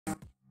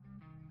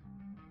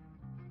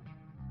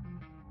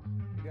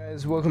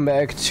Guys, welcome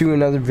back to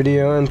another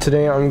video, and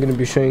today I'm going to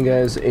be showing you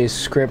guys a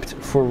script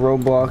for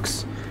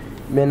Roblox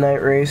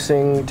Midnight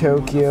Racing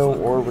Tokyo,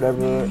 or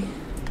whatever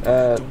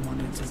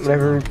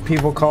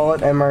people call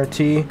it,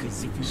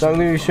 MRT. So I'm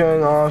going to be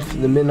showing off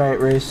the Midnight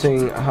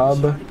Racing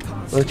hub,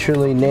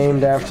 literally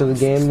named after the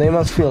game. They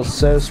must feel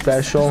so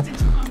special,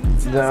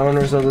 the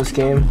owners of this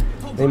game.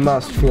 They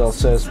must feel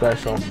so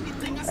special.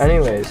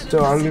 Anyways,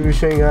 so I'm going to be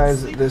showing you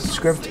guys this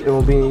script. It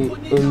will be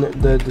in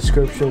the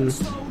description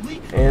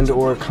and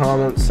or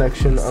comment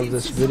section of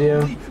this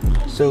video.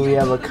 So we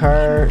have a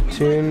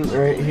cartoon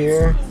right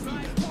here.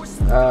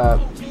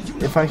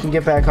 If I can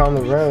get back on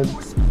the road.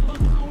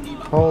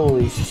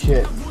 Holy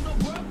shit.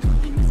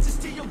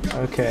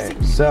 Okay,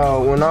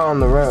 so we're not on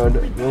the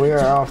road, we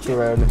are off the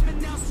road.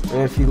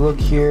 And if you look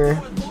here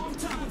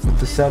with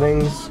the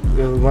settings,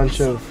 we have a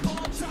bunch of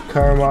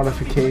car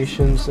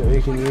modifications that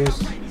we can use.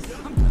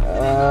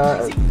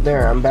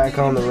 There, I'm back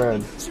on the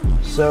road.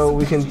 So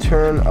we can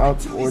turn up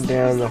or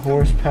down the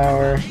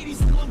horsepower.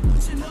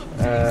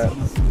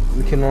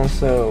 We can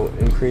also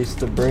increase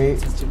the brake,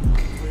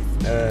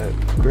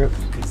 grip,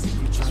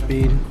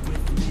 speed,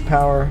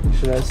 power,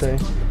 should I say.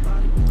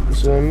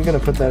 So I'm gonna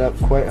put that up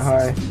quite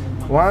high.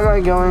 Why am I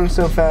going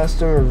so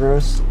fast in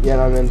reverse yet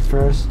I'm in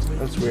first?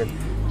 That's weird.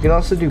 You can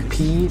also do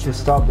P to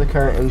stop the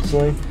car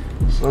instantly.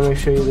 So let me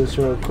show you this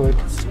real quick.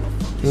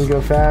 You can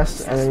go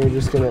fast, and then we're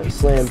just gonna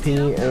slam P,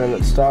 and then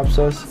it stops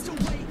us.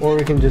 Or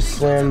we can just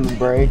slam the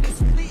brake,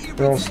 and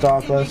it'll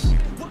stop us.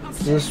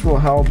 So this will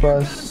help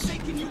us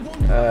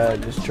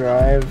just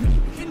drive.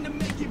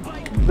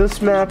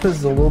 This map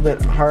is a little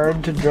bit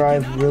hard to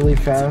drive really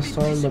fast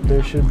on, but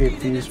there should be a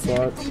few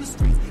spots.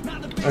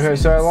 Okay,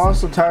 so I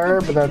lost the tire,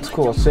 but that's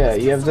cool. So yeah,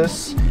 you have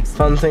this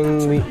fun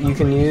thing you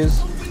can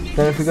use.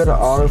 Then if we go to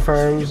auto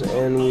farms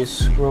and we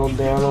scroll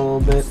down a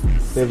little bit,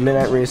 we have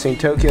Midnight Racing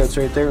Tokyo. It's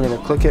right there. We're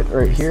gonna click it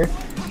right here.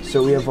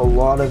 So we have a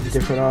lot of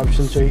different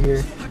options right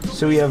here.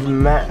 So we have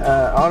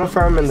auto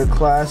farm and the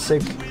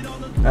classic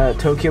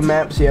Tokyo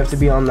map. So you have to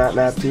be on that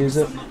map to use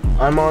it.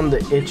 I'm on the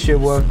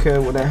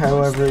Ichiwaka,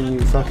 however you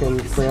fucking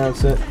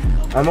pronounce it.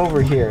 I'm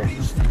over here.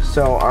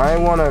 So I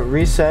want to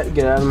reset,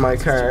 get out of my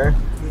car.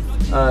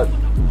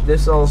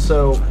 This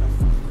also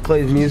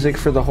plays music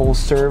for the whole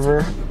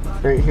server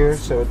right here,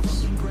 so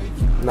it's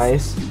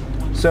nice.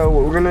 So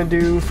what we're gonna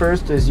do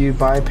first is you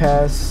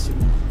bypass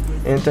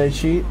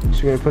anti-cheat.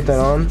 So we're gonna put that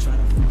on,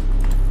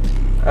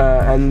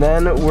 and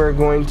then we're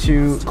going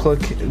to click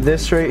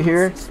this right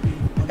here,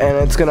 and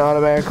it's gonna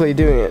automatically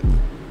do it.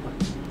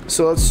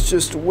 So let's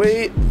just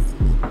wait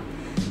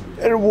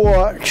and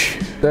watch.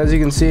 So as you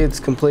can see, it's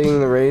completing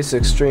the race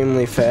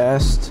extremely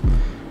fast,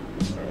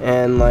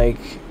 and like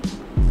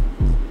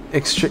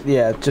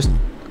just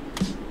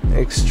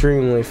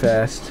extremely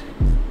fast.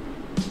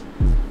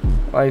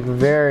 Like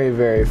very,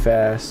 very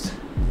fast.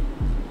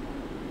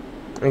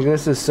 Like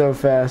this is so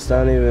fast,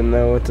 I don't even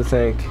know what to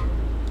think.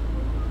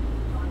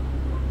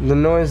 The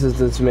noises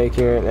it's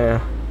making right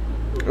now.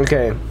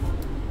 Okay,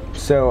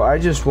 so I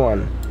just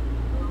won.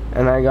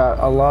 And I got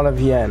a lot of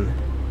yen.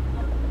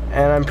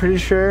 And I'm pretty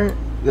sure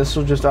this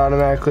will just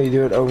automatically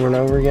do it over and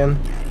over again.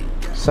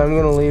 So I'm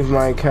gonna leave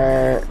my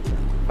car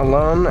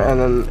alone, and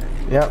then,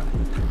 yep,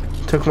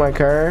 took my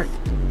car.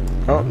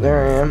 Oh,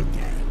 there I am.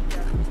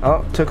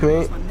 Oh, took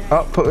me.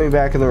 Oh, put me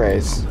back in the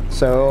race.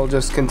 So it'll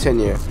just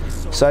continue.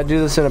 So I do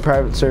this in a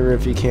private server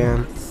if you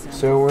can.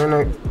 So we're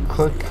gonna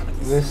click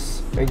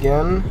this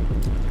again.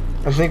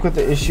 I think what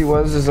the issue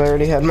was is I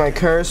already had my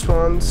car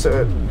spawned,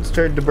 so it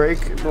started to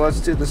break. But let's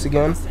do this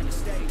again.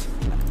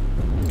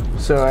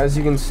 So as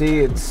you can see,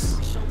 it's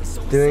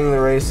doing the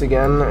race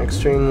again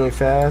extremely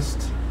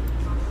fast.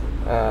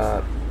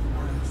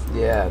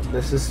 Yeah,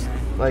 this is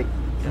like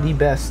the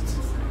best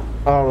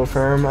auto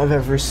farm I've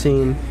ever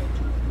seen.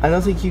 I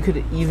don't think you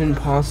could even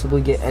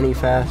possibly get any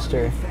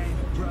faster.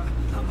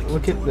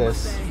 Look at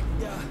this.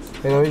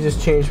 Okay, let me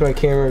just change my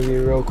camera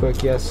view real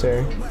quick. Yes,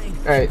 sir.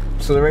 Alright,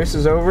 so the race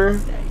is over.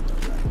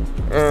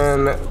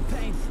 And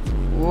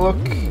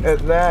look at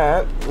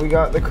that. We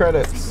got the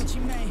credits.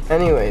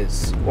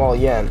 Anyways, well,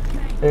 yen.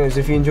 Anyways,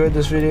 if you enjoyed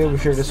this video, be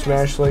sure to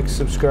smash like,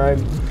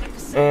 subscribe,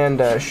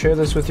 and share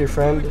this with your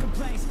friend.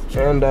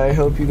 And I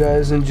hope you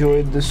guys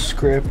enjoyed the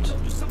script.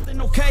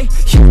 Okay,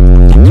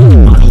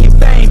 money and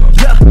fame,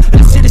 yeah,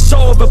 this shit is so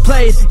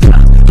overplayed,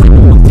 yeah.